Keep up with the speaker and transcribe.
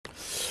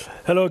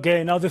Hello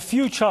again. Now, the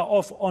future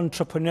of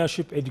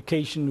entrepreneurship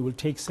education will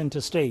take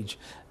center stage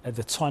at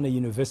the Tshwane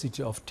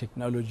University of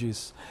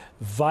Technology's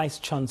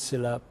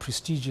Vice-Chancellor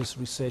Prestigious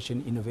Research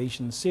and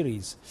Innovation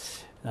Series.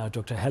 Now,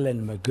 Dr.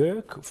 Helen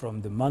McGuirk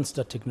from the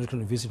Munster Technological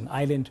University in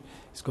Ireland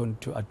is going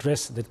to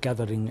address that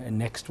gathering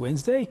next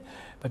Wednesday.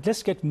 But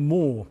let's get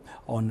more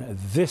on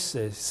this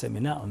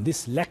seminar, on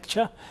this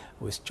lecture,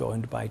 who is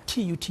joined by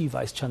TUT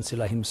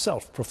Vice-Chancellor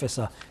himself,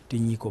 Professor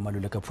Tinyiko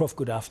Maluleke. Prof,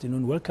 good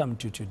afternoon. Welcome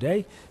to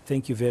today.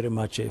 Thank you very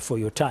much for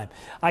your time.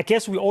 I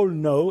guess we all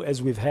know,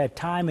 as we've heard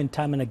time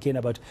and again,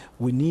 about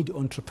we need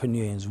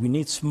entrepreneurs. We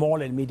need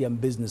small and medium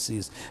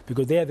businesses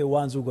because they are the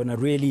ones who are going to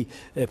really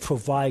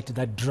provide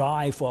that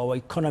drive for our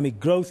economic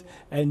growth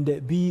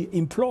and be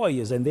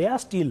employers. And they are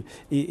still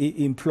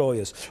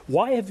employers.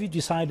 Why have you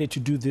decided to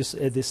do this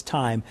this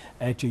time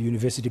at your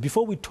university?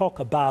 Before we talk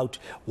about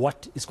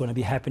what is going to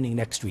be happening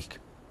next week.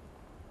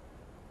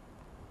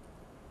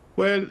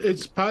 Well,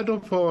 it's part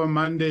of our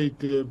mandate,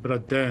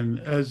 Braden,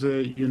 as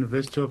a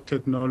University of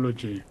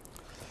Technology,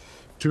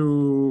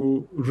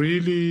 to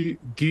really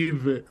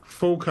give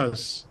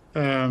focus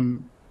to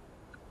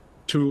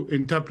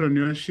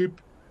entrepreneurship.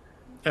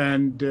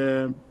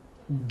 And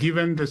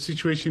given the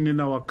situation in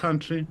our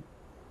country,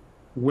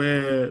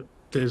 where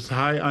there's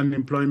high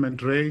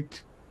unemployment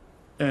rate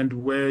and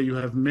where you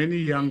have many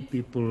young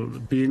people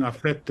being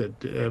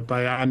affected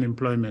by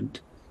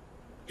unemployment,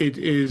 it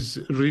is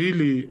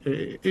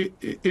really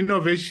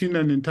innovation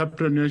and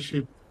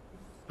entrepreneurship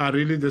are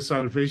really the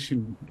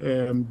salvation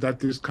that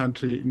this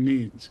country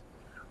needs.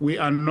 We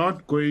are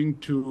not going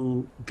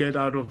to get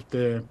out of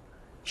the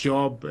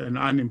job and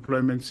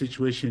unemployment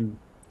situation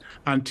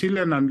until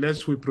and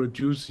unless we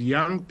produce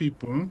young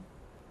people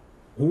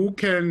who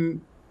can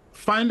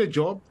find a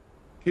job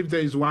if there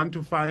is one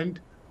to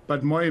find,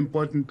 but more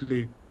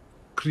importantly,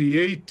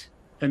 create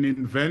and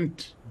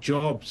invent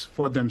jobs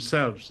for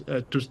themselves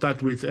to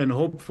start with, and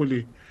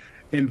hopefully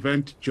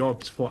invent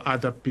jobs for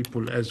other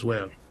people as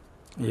well.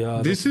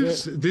 Yeah, this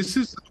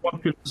is our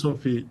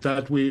philosophy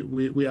that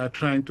we are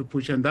trying to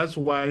push, and that's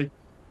why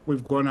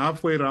we've gone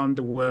halfway around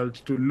the world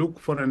to look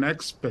for an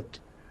expert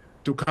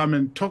to come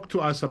and talk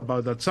to us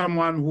about that.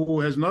 Someone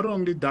who has not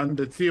only done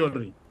the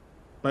theory,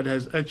 but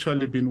has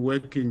actually been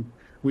working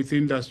with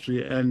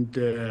industry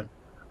and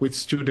with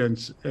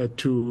students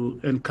to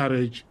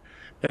encourage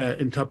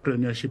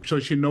entrepreneurship, so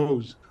she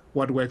knows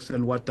what works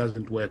and what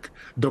doesn't work.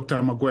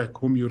 Dr. McGuirk,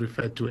 whom you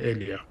referred to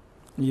earlier.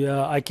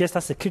 Yeah, I guess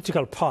that's a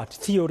critical part.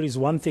 Theory is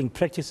one thing,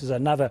 practice is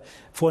another.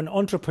 For an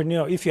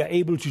entrepreneur, if you're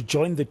able to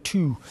join the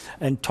two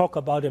and talk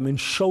about them and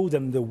show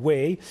them the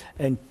way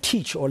and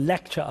teach or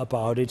lecture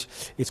about it,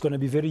 it's going to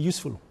be very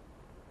useful.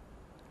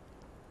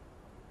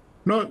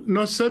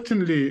 No,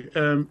 certainly.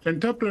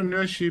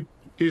 Entrepreneurship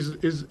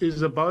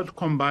is about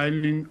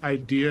combining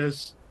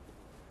ideas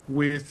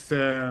with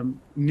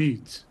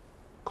needs,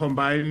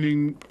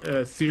 combining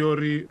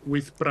theory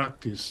with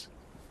practice,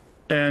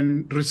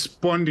 and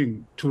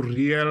responding to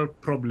real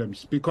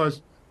problems,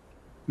 because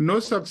no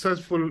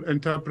successful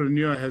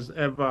entrepreneur has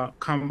ever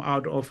come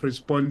out of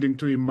responding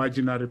to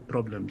imaginary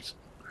problems.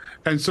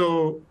 And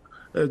so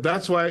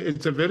that's why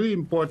it's a very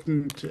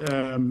important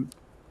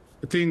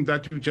thing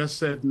that you just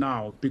said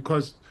now,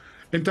 because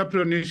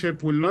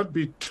entrepreneurship will not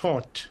be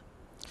taught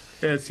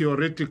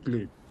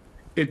theoretically.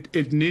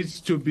 It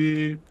needs to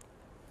be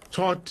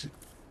taught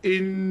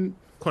in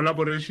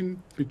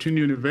collaboration between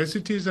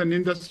universities and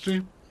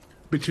industry,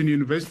 between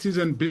universities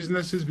and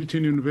businesses,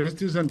 between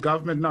universities and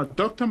government. Now,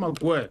 Dr.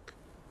 McGuirk,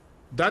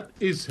 that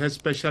is her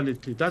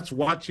specialty. That's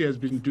what she has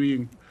been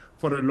doing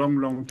for a long,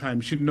 long time.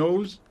 She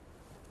knows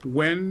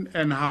when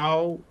and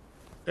how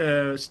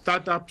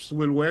startups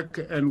will work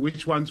and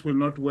which ones will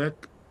not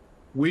work,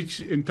 which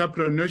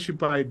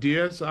entrepreneurship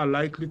ideas are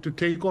likely to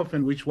take off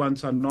and which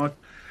ones are not.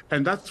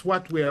 And that's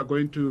what we are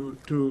going to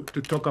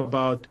talk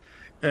about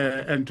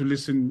and to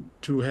listen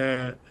to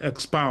her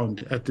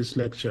expound at this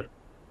lecture.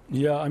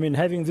 Yeah, I mean,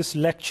 having this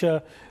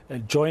lecture,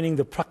 joining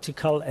the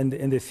practical and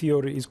the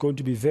theory is going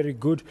to be very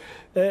good.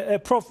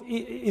 Prof,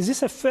 is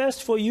this a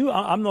first for you?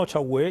 I'm not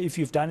aware if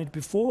you've done it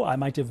before. I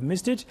might have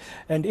missed it.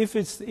 And if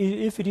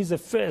it is a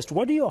first,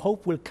 what do you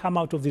hope will come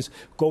out of this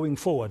going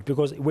forward?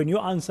 Because when you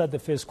answered the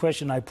first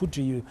question I put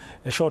to you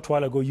a short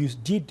while ago, you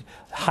did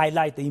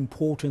highlight the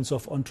importance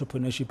of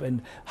entrepreneurship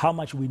and how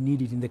much we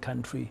need it in the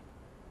country.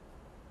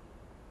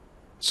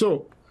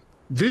 So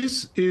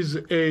this is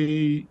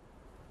a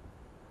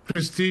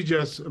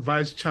prestigious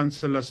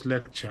Vice-Chancellor's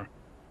lecture.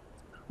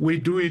 We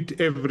do it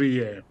every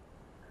year.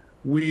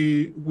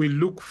 We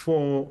look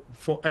for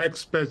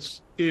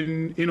experts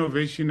in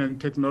innovation and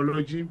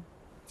technology,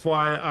 for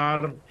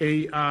IR,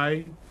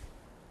 AI,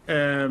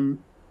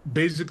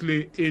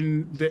 basically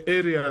in the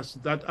areas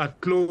that are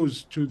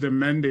close to the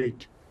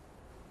mandate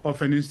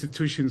of an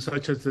institution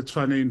such as the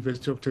Tshwane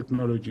University of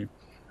Technology.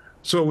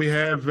 So we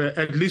have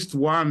at least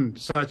one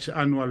such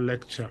annual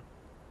lecture.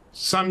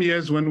 Some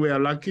years when we are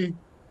lucky,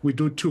 we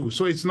do two.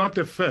 So it's not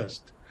a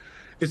first.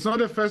 It's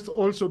not a first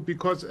also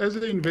because as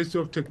a University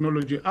of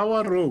Technology,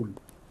 our role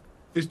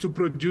is to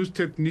produce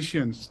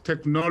technicians,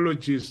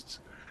 technologists,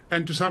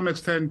 and to some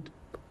extent,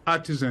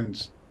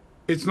 artisans.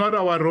 It's not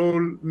our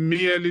role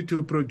merely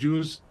to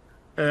produce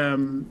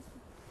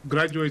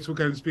graduates who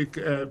can speak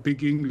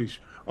big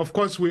English. Of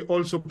course, we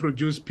also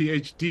produce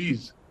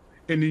PhDs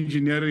in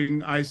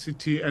engineering,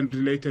 ICT, and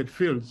related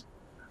fields.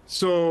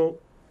 So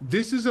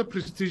this is a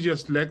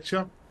prestigious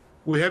lecture.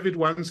 We have it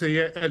once a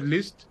year at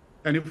least,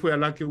 and if we are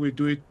lucky, we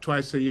do it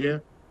twice a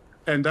year.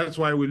 And that's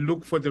why we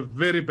look for the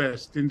very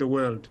best in the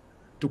world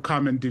to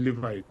come and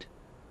deliver it.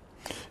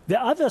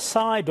 The other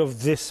side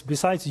of this,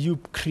 besides you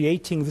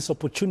creating this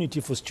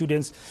opportunity for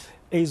students,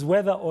 is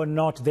whether or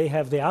not they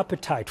have the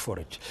appetite for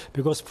it.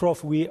 Because,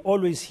 Prof, we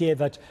always hear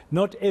that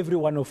not every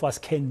one of us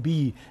can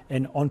be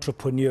an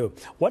entrepreneur.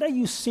 What are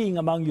you seeing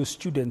among your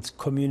student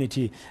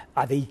community?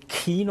 Are they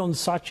keen on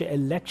such a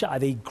lecture? Are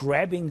they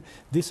grabbing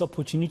this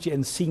opportunity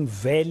and seeing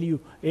value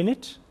in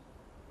it?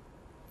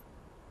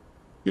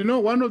 You know,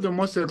 one of the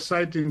most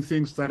exciting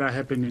things that are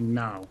happening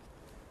now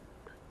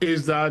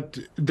is that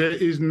there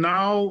is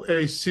now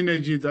a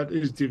synergy that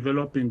is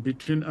developing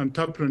between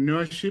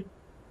entrepreneurship,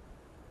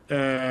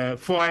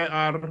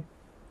 4IR,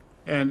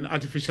 and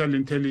artificial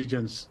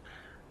intelligence,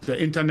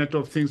 the Internet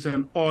of Things,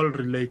 and all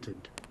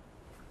related.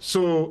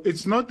 So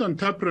it's not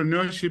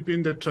entrepreneurship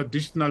in the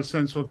traditional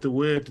sense of the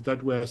word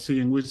that we're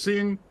seeing. We're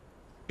seeing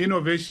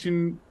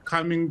innovation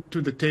coming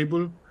to the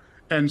table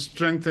and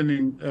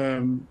strengthening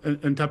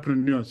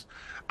entrepreneurs.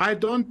 I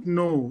don't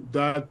know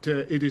that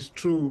it is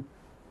true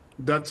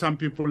that some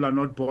people are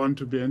not born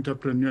to be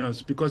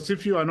entrepreneurs, because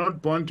if you are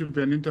not born to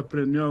be an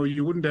entrepreneur,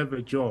 you wouldn't have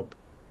a job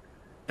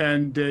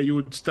and you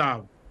would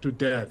starve to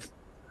death.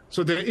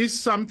 So there is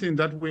something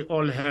that we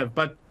all have,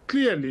 but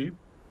clearly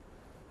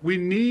we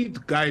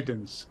need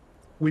guidance,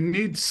 we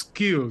need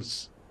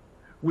skills,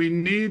 we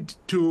need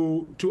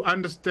to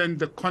understand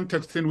the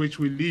context in which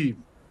we live.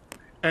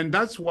 And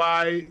that's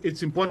why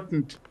it's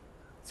important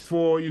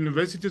for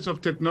universities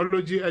of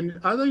technology and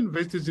other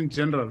universities in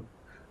general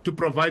to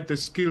provide the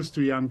skills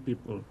to young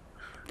people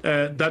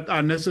that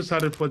are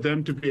necessary for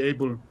them to be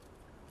able,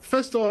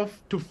 first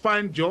off, to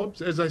find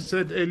jobs, as I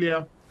said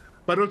earlier,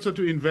 but also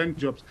to invent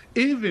jobs,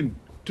 even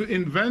to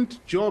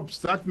invent jobs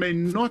that may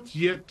not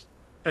yet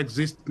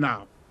exist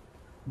now.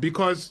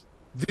 Because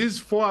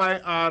this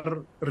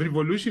 4IR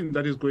revolution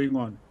that is going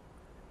on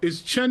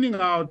is churning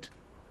out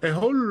a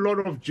whole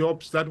lot of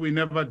jobs that we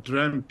never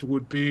dreamt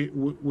would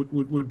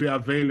be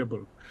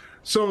available.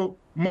 So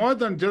more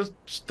than just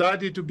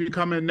study to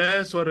become a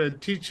nurse or a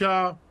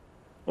teacher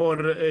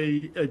or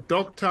a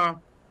doctor,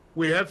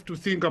 we have to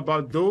think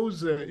about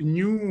those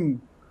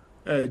new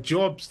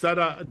jobs that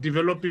are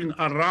developing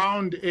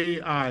around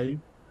AI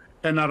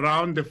and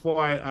around the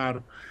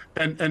 4IR.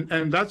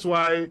 And that's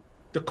why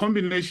the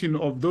combination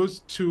of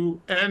those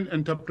two and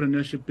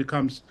entrepreneurship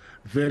becomes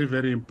very,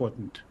 very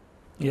important.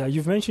 Yeah,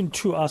 you've mentioned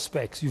two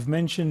aspects. You've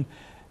mentioned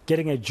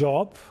getting a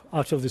job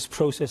out of this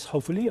process,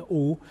 hopefully,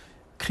 or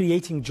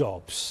creating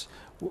jobs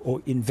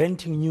or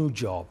inventing new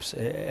jobs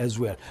as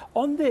well.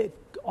 On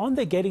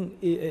the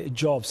getting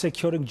jobs,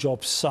 securing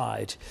jobs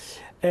side,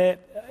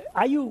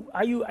 are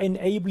you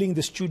enabling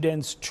the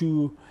students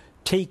to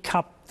take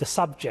up the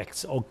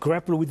subjects or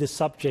grapple with the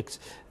subjects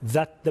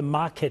that the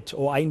market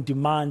or are in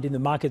demand in the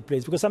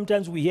marketplace? Because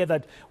sometimes we hear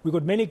that we've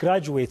got many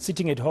graduates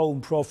sitting at home,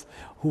 Prof,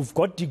 who've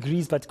got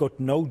degrees but got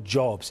no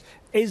jobs.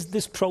 Is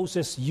this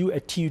process you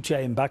at TUT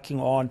are embarking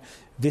on,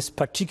 this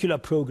particular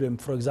program,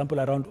 for example,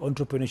 around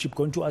entrepreneurship,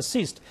 going to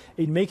assist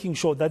in making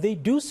sure that they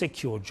do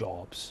secure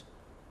jobs?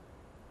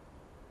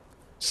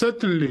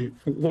 Certainly.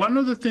 One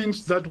of the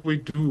things that we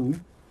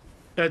do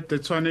at the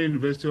Tshwane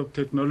University of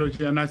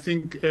Technology, and I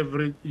think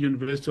every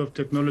University of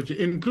Technology,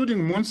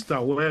 including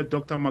Munster, where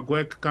Dr.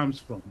 McGuirk comes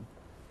from,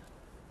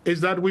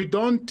 is that we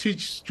don't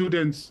teach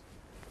students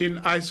in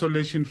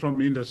isolation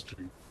from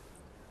industry.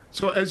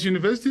 So as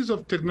universities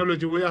of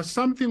technology, we are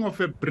something of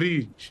a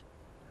bridge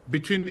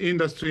between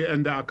industry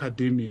and the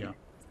academia.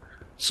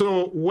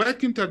 So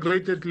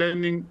work-integrated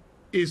learning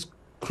is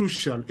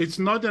crucial. It's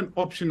not an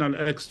optional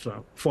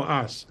extra for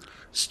us.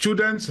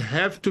 Students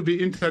have to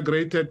be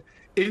integrated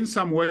in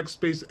some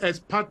workspace as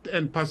part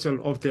and parcel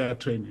of their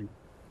training.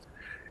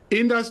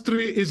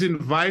 Industry is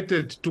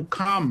invited to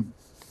come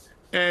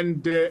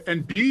and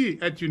be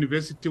at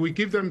university. We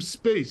give them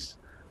space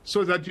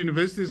so that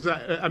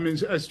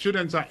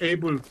students are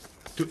able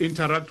to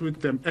interact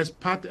with them as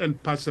part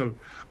and parcel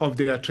of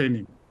their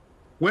training.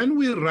 When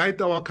we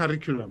write our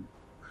curriculum,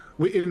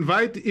 we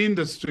invite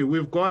industry.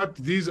 We've got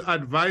these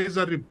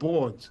advisory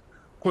boards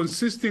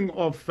consisting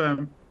of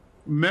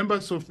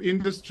members of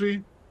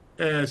industry,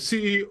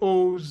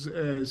 CEOs,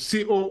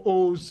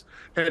 COOs,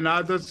 and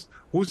others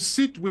who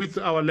sit with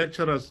our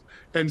lecturers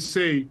and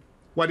say,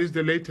 what is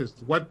the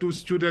latest? What do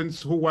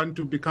students who want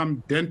to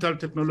become dental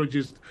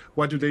technologists,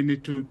 what do they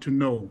need to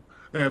know,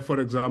 for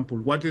example?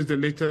 What is the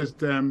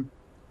latest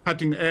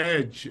cutting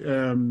edge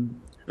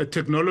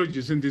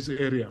technologies in this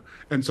area,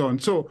 and so on.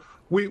 So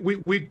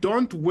we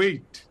don't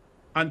wait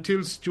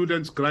until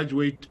students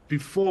graduate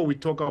before we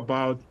talk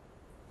about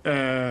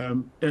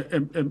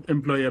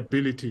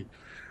employability.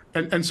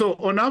 And so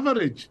on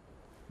average,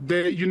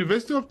 the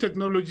University of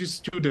Technology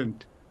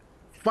student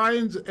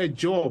finds a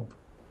job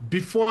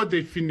before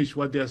they finish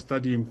what they are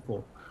studying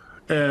for,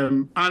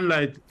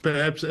 unlike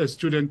perhaps a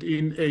student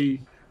in a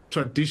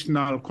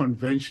traditional,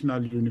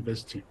 conventional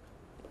university.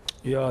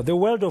 Yeah, the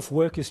world of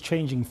work is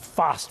changing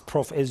fast,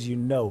 Prof, as you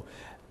know.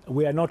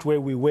 We are not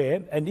where we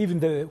were, and even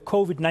the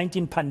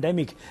COVID-19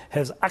 pandemic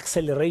has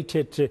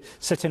accelerated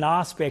certain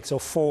aspects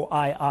of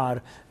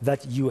 4IR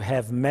that you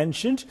have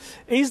mentioned.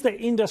 Is the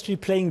industry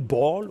playing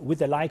ball with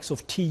the likes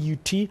of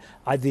TUT?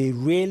 Are they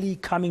really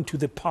coming to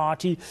the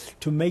party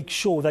to make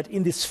sure that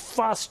in this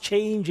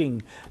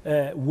fast-changing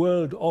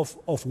world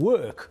of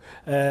work,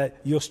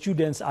 your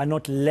students are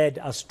not led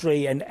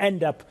astray and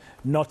end up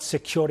not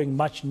securing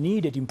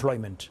much-needed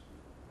employment?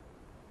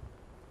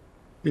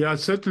 Yeah,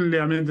 certainly.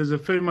 I mean, there's a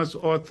famous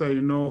author,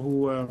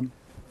 who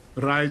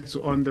writes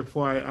on the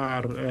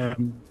 4IR,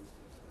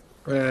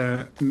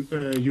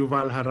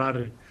 Yuval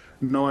Harari,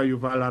 Noah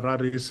Yuval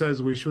Harari. He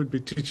says we should be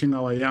teaching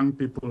our young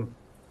people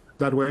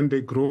that when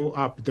they grow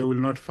up, they will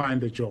not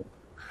find a job.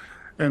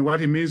 And what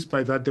he means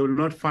by that, they will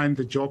not find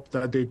the job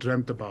that they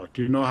dreamt about.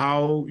 You know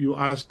how you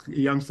ask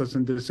youngsters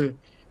and they say,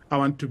 I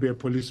want to be a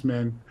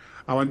policeman,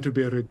 I want to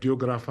be a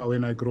radiographer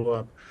when I grow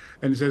up.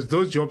 And he says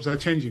those jobs are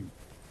changing.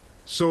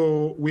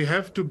 So we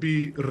have to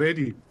be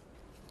ready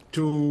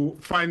to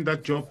find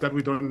that job that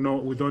we don't know,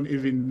 we don't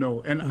even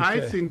know. And okay. I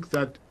think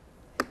that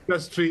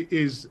industry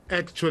is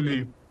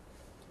actually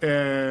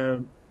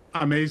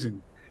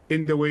amazing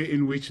in the way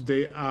in which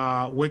they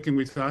are working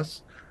with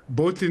us,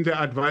 both in the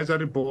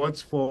advisory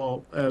boards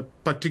for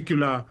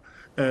particular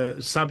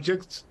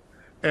subjects,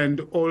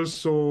 and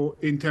also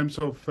in terms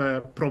of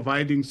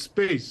providing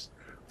space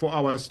for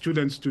our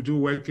students to do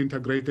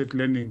work-integrated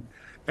learning.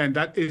 And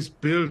that is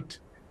built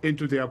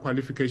into their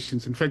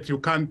qualifications. In fact, you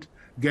can't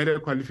get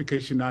a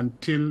qualification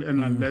until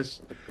and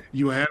unless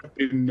you have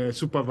been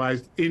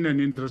supervised in an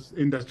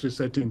industry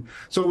setting.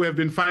 So we have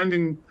been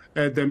finding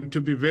them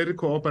to be very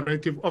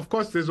cooperative. Of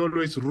course, there's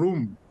always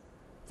room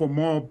for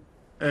more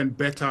and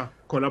better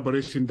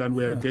collaboration than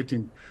we are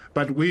getting.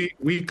 But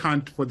we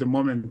can't, for the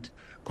moment,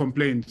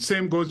 complain.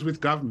 Same goes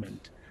with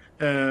government.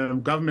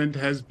 Government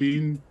has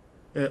been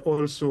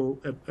also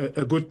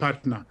a good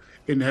partner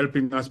in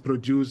helping us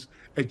produce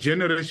a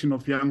generation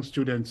of young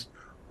students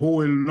who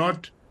will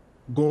not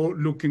go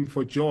looking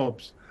for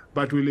jobs,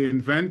 but will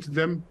invent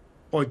them,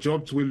 or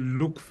jobs will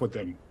look for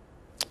them.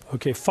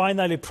 Okay,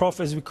 finally, Prof,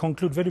 as we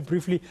conclude very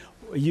briefly,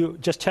 you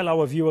just tell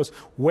our viewers,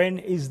 when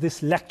is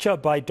this lecture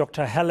by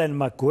Dr. Helen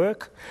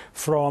McGuirk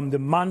from the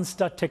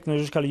Munster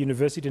Technological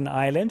University in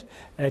Ireland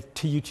at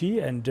TUT,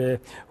 and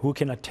who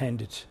can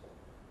attend it?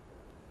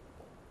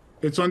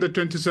 It's on the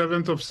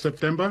 27th of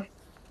September.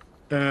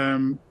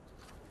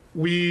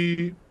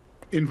 We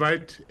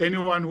invite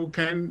anyone who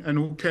can and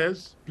who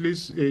cares,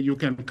 please, you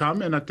can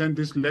come and attend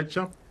this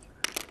lecture.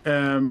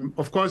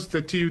 Of course,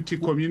 the TUT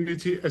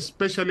community,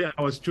 especially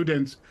our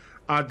students,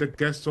 are the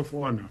guests of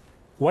honor.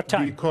 What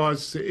time?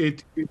 Because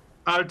it's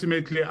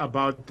ultimately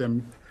about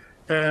them.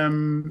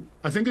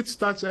 I think it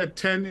starts at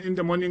 10 in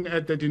the morning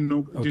at the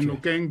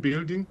Dinokeng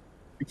building.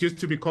 It used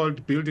to be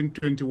called Building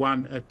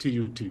 21 at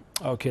TUT.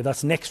 Okay,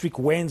 that's next week,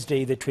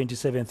 Wednesday, the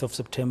 27th of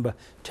September,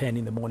 10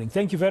 in the morning.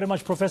 Thank you very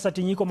much, Professor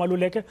Tinyiko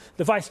Maluleke,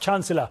 the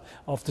Vice-Chancellor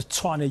of the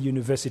Tshwane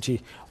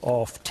University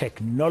of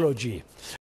Technology.